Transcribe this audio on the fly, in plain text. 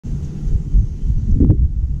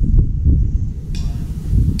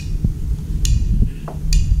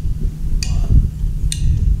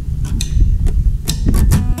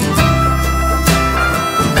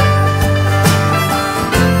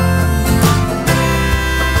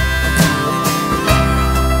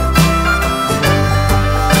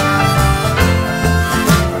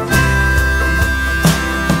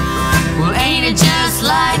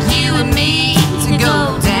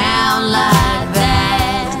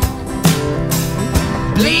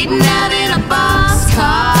bleeding out in a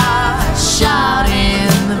boxcar, shot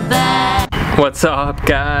in the back. What's up,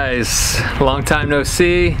 guys? Long time no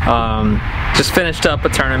see. Just finished up a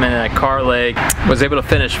tournament at Kerr Lake. Was able to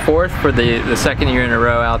finish 4th for the second year in a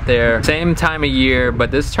row out there. Same time of year,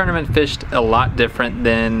 but this tournament fished a lot different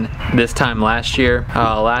than this time last year.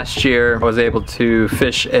 Last year I was able to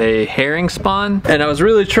fish a herring spawn, and I was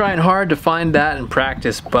really trying hard to find that in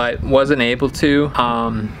practice, but wasn't able to.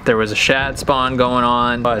 There was a shad spawn going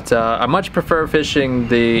on, but I much prefer fishing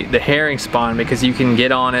the herring spawn because you can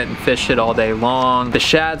get on it and fish it all day long. The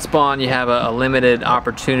shad spawn, you have a limited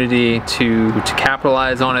opportunity to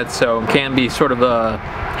capitalize on it, so it can be sort of a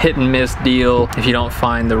hit and miss deal if you don't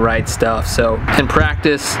find the right stuff. So in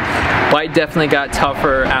practice, bite definitely got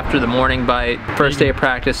tougher after the morning bite. First day of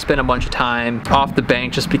practice, spent a bunch of time off the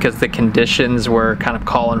bank just because the conditions were kind of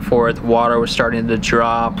calling for it. The water was starting to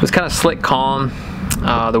drop. It was kind of slick calm.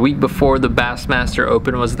 The week before, the Bassmaster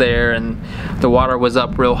Open was there and the water was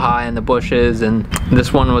up real high in the bushes, and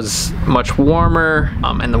this one was much warmer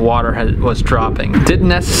and the water was dropping. Didn't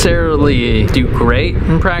necessarily do great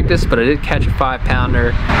in practice, but I did catch a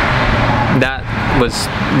 5-pounder. That was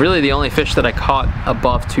really the only fish that I caught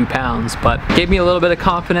above 2 pounds, but gave me a little bit of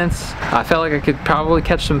confidence. I felt like I could probably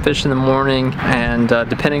catch some fish in the morning, and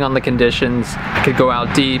depending on the conditions, I could go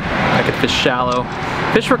out deep, I could fish shallow.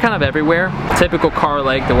 Fish were kind of everywhere. Typical Kerr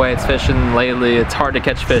Lake, the way it's fishing lately, it's hard to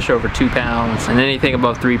catch fish over 2 pounds, and anything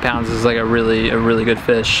above 3 pounds is like a really good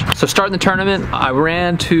fish. So starting the tournament, I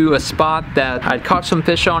ran to a spot that I'd caught some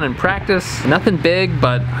fish on in practice. Nothing big,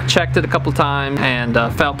 but I checked it a couple times and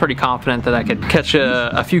felt pretty confident that I could catch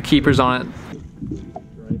a few keepers on it.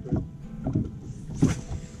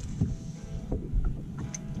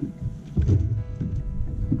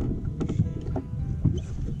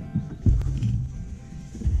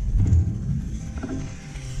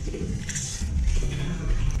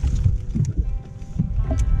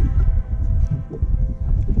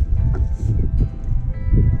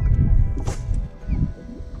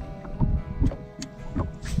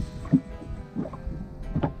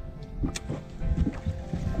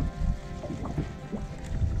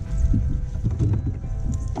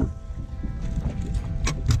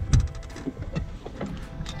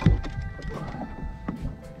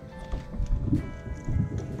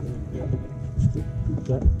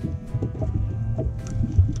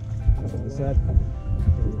 What's that?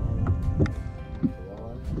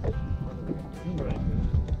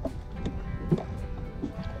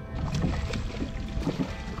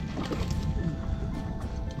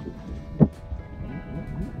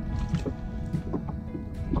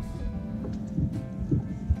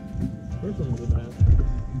 First one was a bass.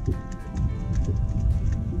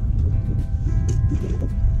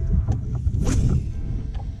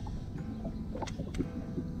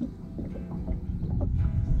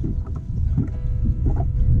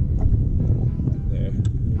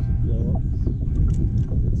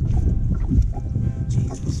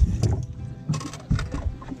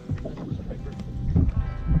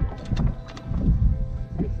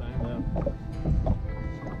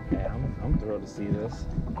 I'm thrilled to see this.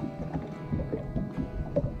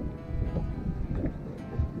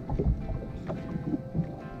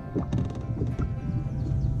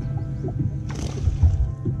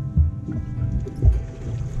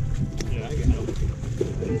 Yeah, I can help.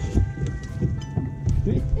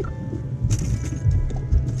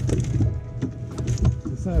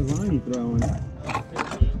 What size line you throwing?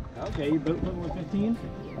 15. Okay, you built one with 15?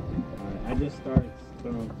 Alright, I just started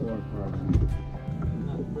throwing 4 cards.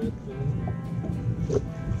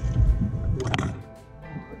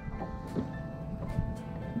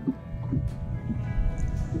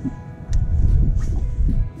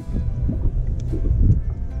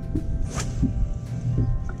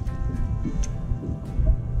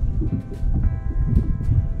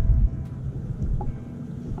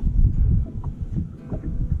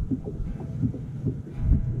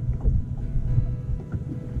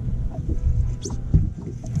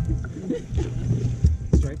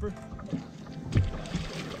 Striper?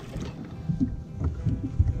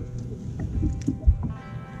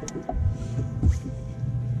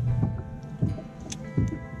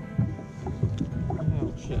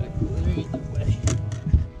 I'll check right away.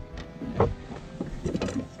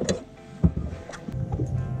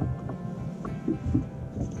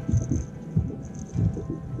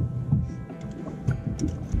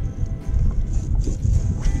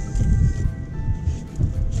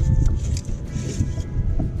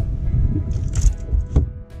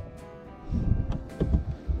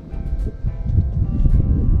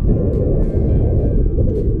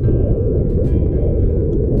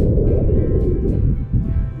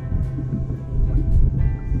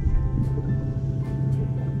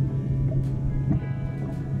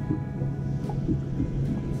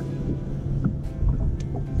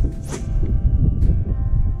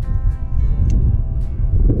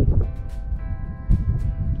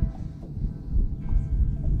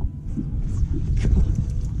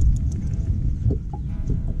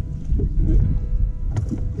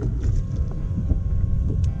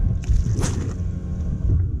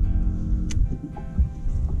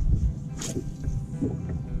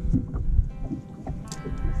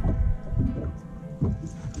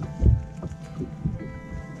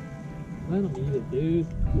 Let him eat it, dude.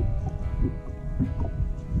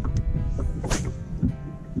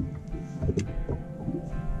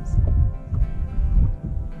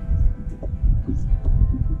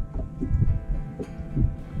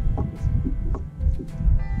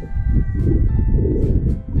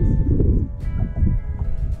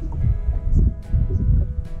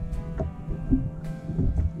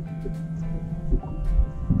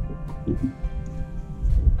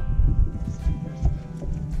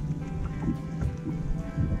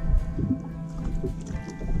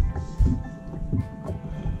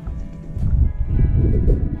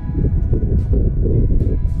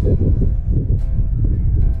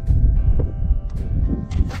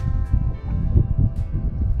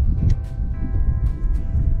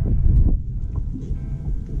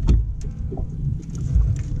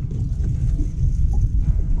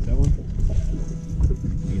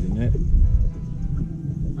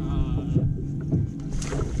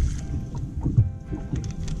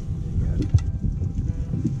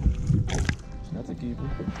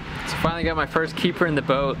 Finally got my first keeper in the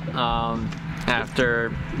boat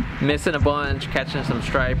after missing a bunch, catching some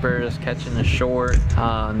stripers, catching a short,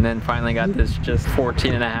 and then finally got this just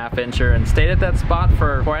 14.5 incher and stayed at that spot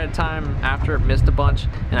for quite a time after missed a bunch.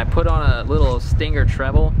 And I put on a little stinger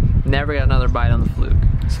treble, never got another bite on the fluke.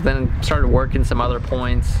 So then started working some other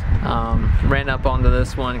points, ran up onto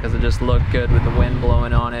this one because it just looked good with the wind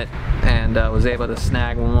blowing on it, and was able to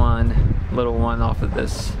snag one little one off of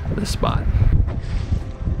this spot.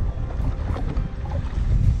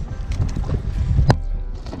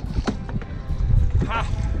 I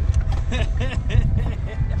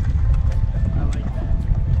like that.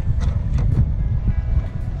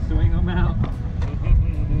 Swing them out. I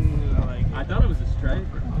like it. I thought it was a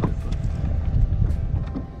striper, honestly.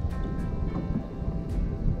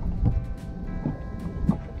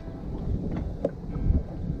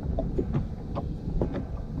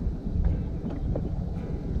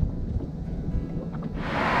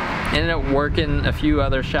 Ended up working a few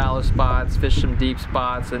other shallow spots, fished some deep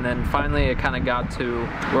spots, and then finally it kind of got to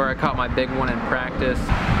where I caught my big one in practice.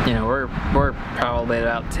 You know, we're probably at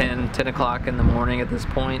about 10 o'clock in the morning at this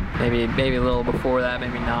point. Maybe a little before that,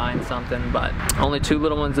 maybe 9 something, but only 2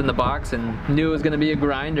 little ones in the box, and knew it was going to be a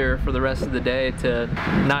grinder for the rest of the day to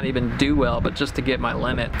not even do well, but just to get my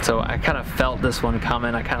limit. So I kind of felt this one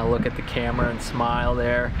coming. I kind of look at the camera and smile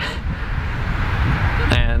there.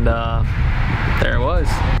 And there it was.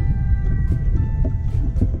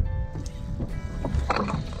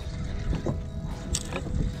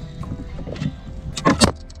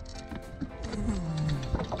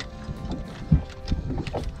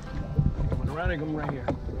 Them right here.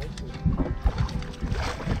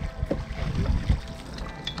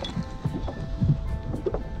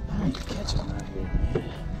 Nice catch him right here.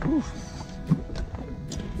 Oof.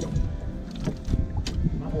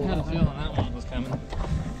 I had a feeling that one was coming.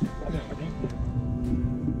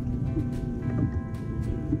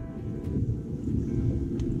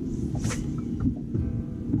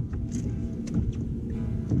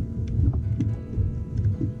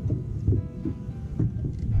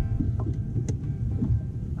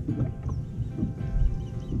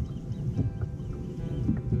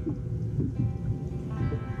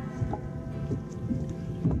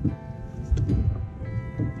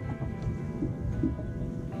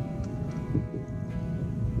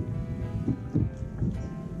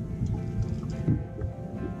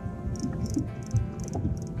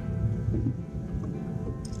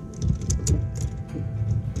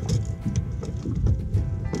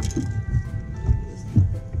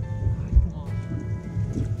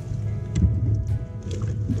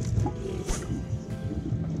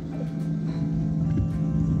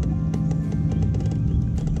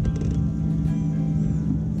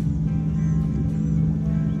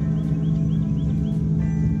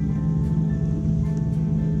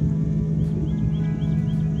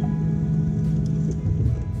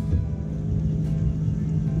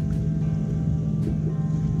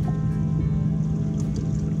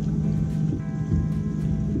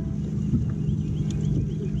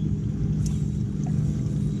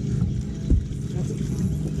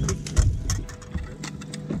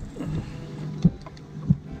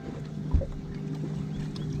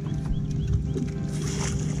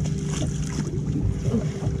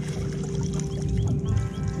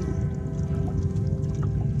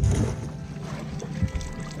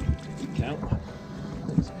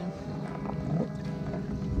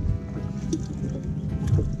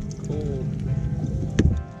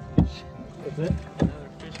 That's it? Another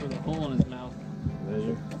fish with a hole in his mouth.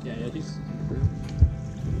 Measure? Yeah, he's...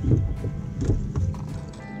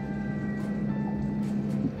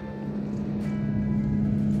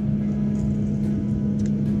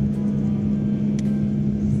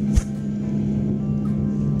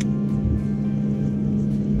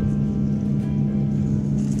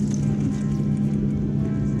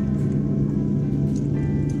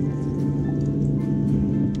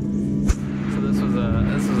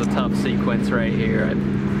 bites right here.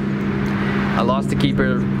 I lost a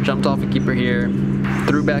keeper, jumped off a keeper here,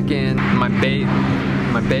 threw back in. My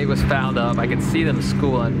bait was fouled up. I could see them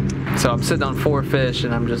schooling. So I'm sitting on 4 fish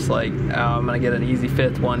and I'm just like, oh, I'm gonna get an easy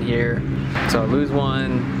 5th one here. So I lose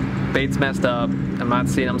one, bait's messed up. I'm not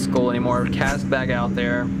seeing them school anymore. Cast back out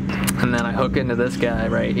there, and then I hook into this guy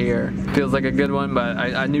right here. Feels like a good one, but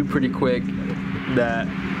I knew pretty quick that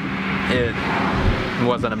it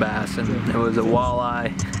wasn't a bass and it was a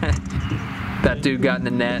walleye. That dude got in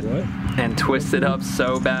the net and twisted up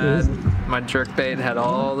so bad. My jerkbait had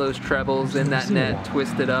all those trebles in that net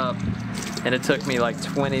twisted up, and it took me like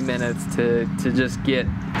 20 minutes to just get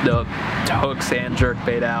the hooks and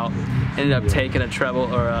jerkbait out. Ended up taking a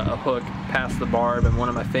treble or a hook past the barb and one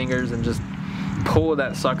of my fingers and just pulled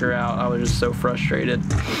that sucker out. I was just so frustrated.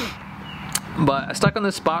 But I stuck on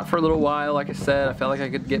this spot for a little while. Like I said, I felt like I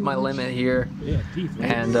could get my limit here.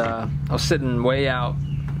 And I was sitting way out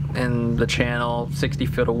in the channel, 60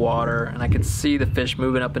 feet of water, and I could see the fish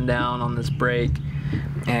moving up and down on this break.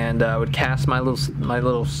 And I would cast my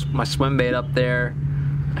swim bait up there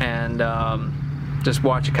and just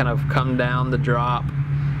watch it kind of come down the drop.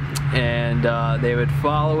 And they would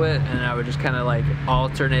follow it, and I would just kind of like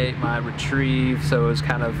alternate my retrieve, so it was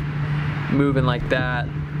kind of moving like that.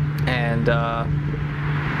 And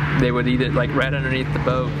they would eat it like right underneath the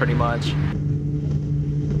boat pretty much.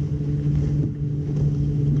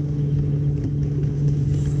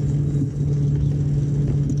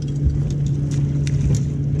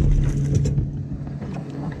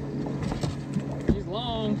 He's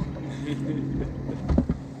long.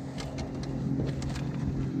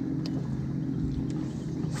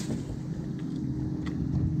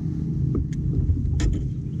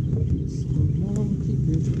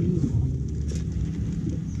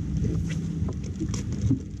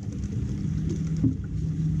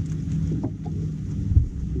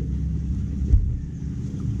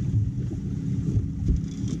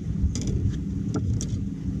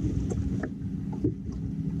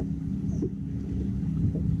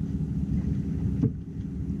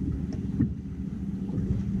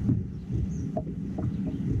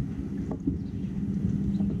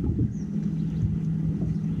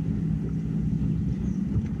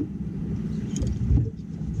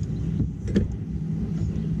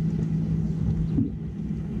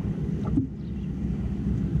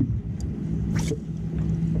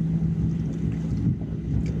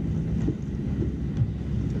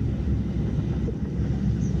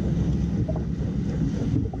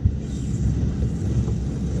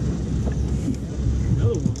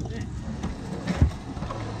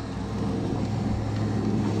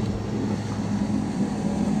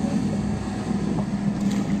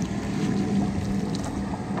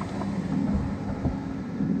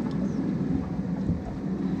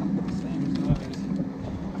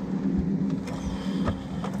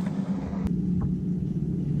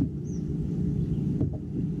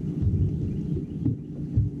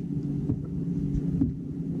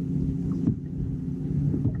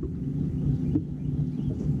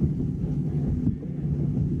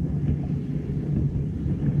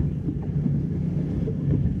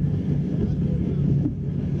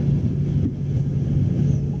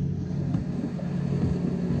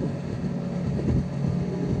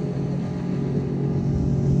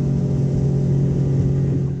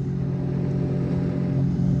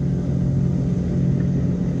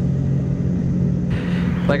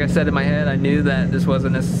 Like I said in my head, I knew that this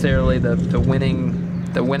wasn't necessarily the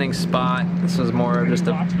winning spot. This was more of just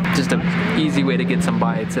a easy way to get some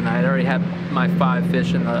bites, and I had already had my 5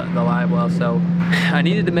 fish in the live well, so I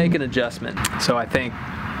needed to make an adjustment. So I think,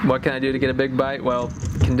 what can I do to get a big bite? Well,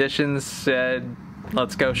 conditions said,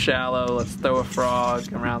 let's go shallow, let's throw a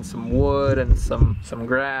frog around some wood and some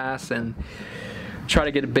grass and try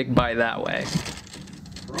to get a big bite that way.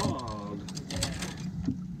 Frog.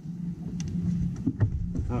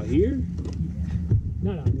 Out here?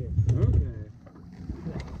 Not out here. Okay.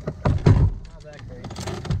 Not that great.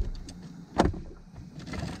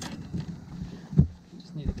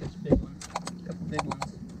 Just need to catch big ones. A couple big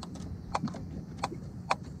ones.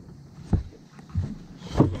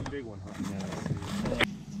 There's a big one hunting now.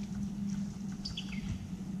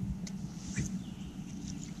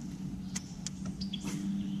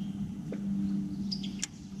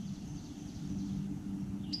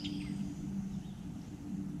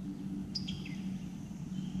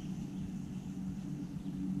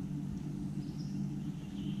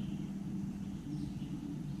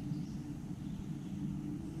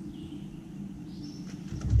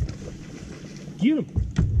 Get him!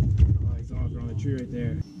 Oh, he's off on the tree right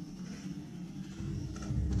there.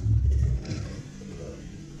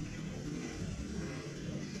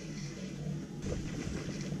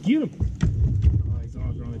 Get him! Oh, he's off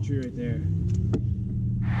on the tree right there.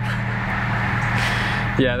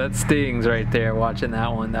 Yeah, that stings right there watching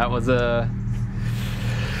that one. That was a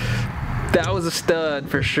stud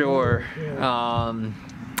for sure. And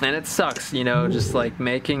it sucks, you know, just like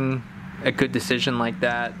making a good decision like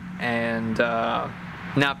that and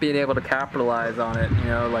not being able to capitalize on it, you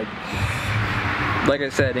know, like I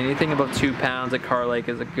said, anything above 2 pounds at Kerr Lake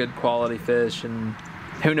is a good quality fish, and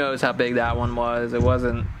who knows how big that one was. It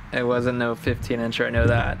wasn't no 15-incher, I know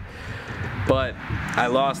that. But I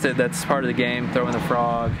lost it. That's part of the game, throwing the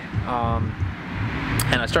frog.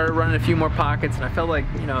 And I started running a few more pockets, and I felt like,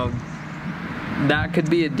 you know, that could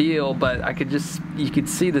be a deal, but you could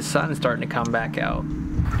see the sun starting to come back out.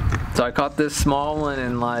 So I caught this small one,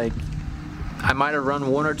 and like, I might have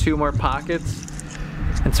run 1 or 2 more pockets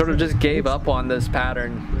and sort of just gave up on this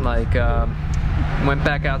pattern. Like, went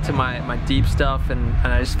back out to my deep stuff, and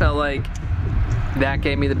I just felt like that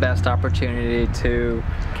gave me the best opportunity to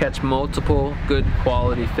catch multiple good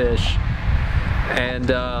quality fish. And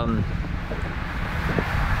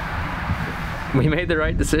we made the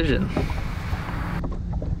right decision.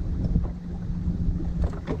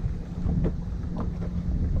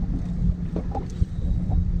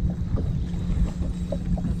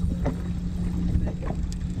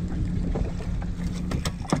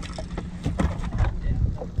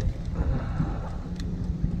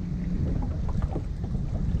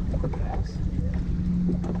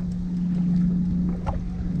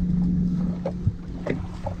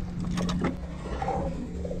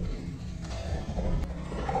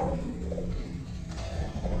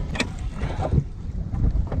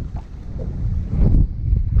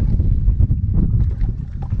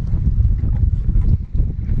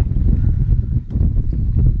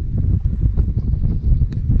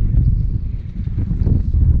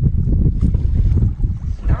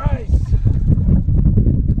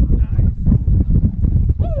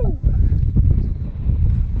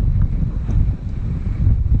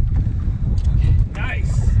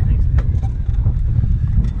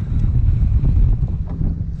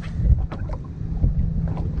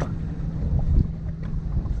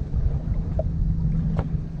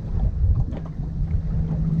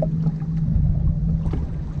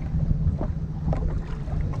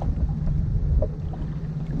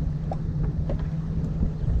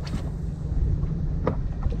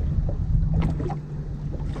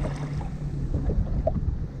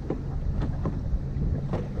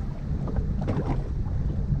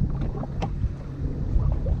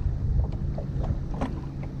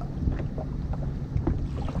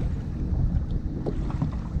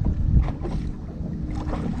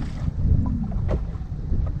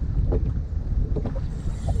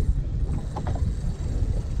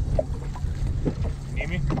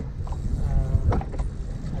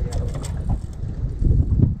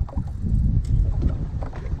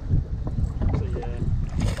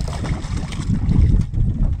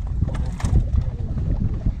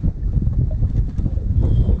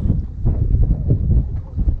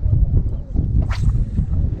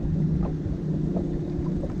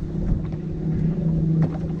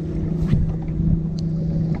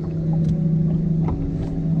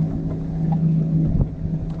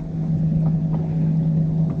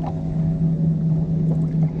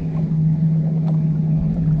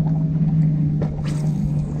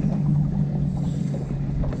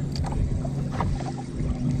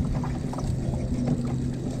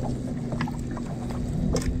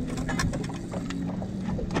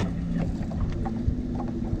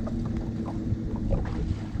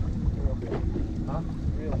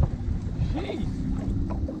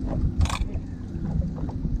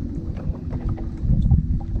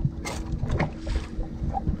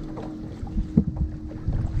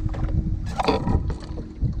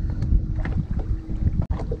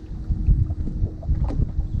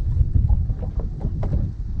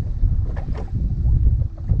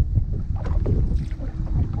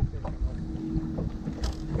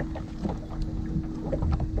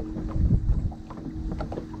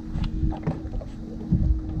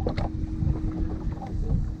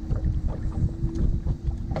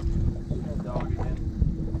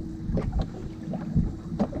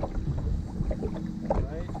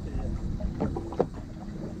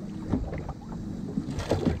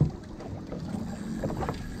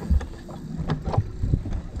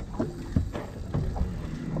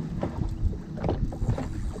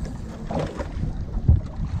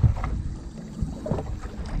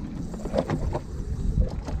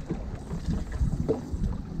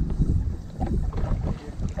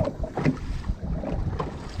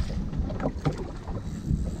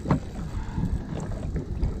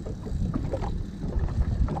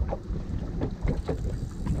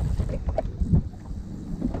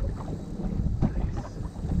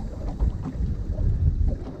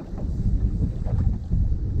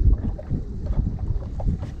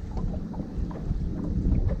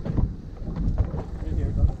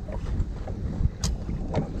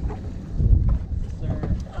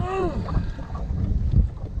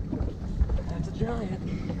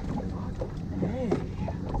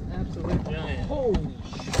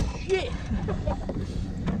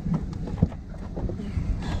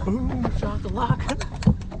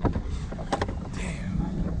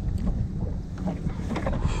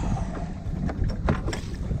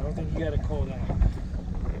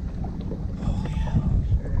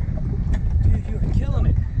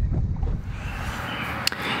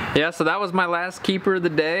 Yeah, so that was my last keeper of the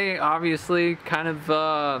day. Obviously, kind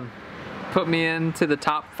of put me into the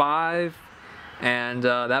top 5, and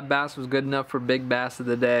that bass was good enough for big bass of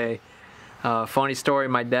the day. Funny story,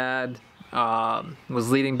 my dad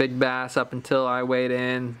was leading big bass up until I weighed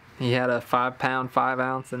in. He had a 5-pound,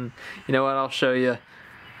 5-ounce, and you know what, I'll show you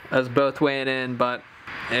us both weighing in, but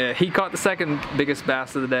he caught the second biggest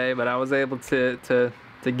bass of the day, but I was able to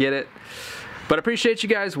get it. But appreciate you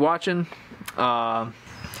guys watching.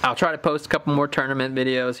 I'll try to post a couple more tournament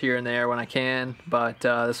videos here and there when I can, but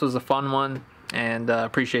this was a fun one, and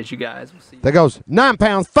appreciate you guys. We'll see you. There goes 9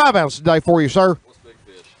 pounds, 5 ounces a day for you, sir. What's big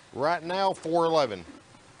fish? Right now, 411.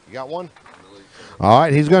 You got one? All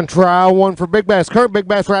right, he's going to try one for big bass. Current big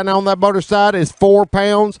bass right now on that motor side is 4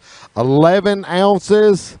 pounds, 11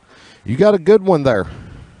 ounces. You got a good one there.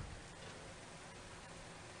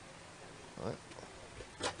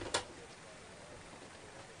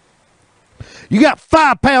 You got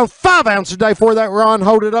 5 pounds, 5 ounces a day for that, Ron.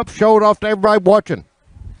 Hold it up, show it off to everybody watching.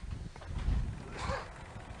 All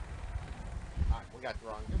right, we got you,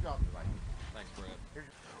 Ron. Good job today. Thanks, Brad.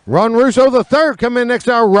 Ron Russo the third coming in next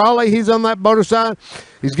to our Raleigh. He's on that motor side.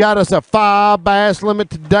 He's got us a 5 bass limit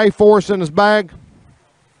today for us in his bag.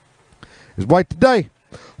 His weight today,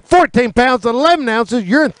 14 pounds, 11 ounces.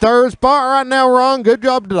 You're in third spot right now, Ron. Good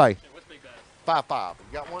job today. 5'5".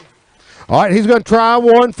 You got one? All right, he's going to try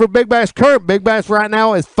one for big bass. Current big bass right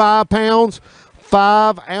now is 5 pounds,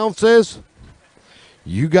 5 ounces.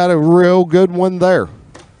 You got a real good one there.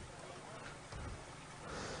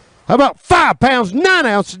 How about 5 pounds, 9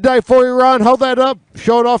 ounces a day for you, Ron? Hold that up.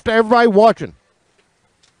 Show it off to everybody watching.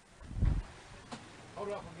 Hold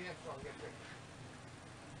it up again so I can get you.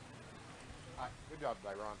 All right, good job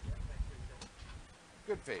today, Ron.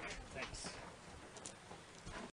 Good fish. Thanks.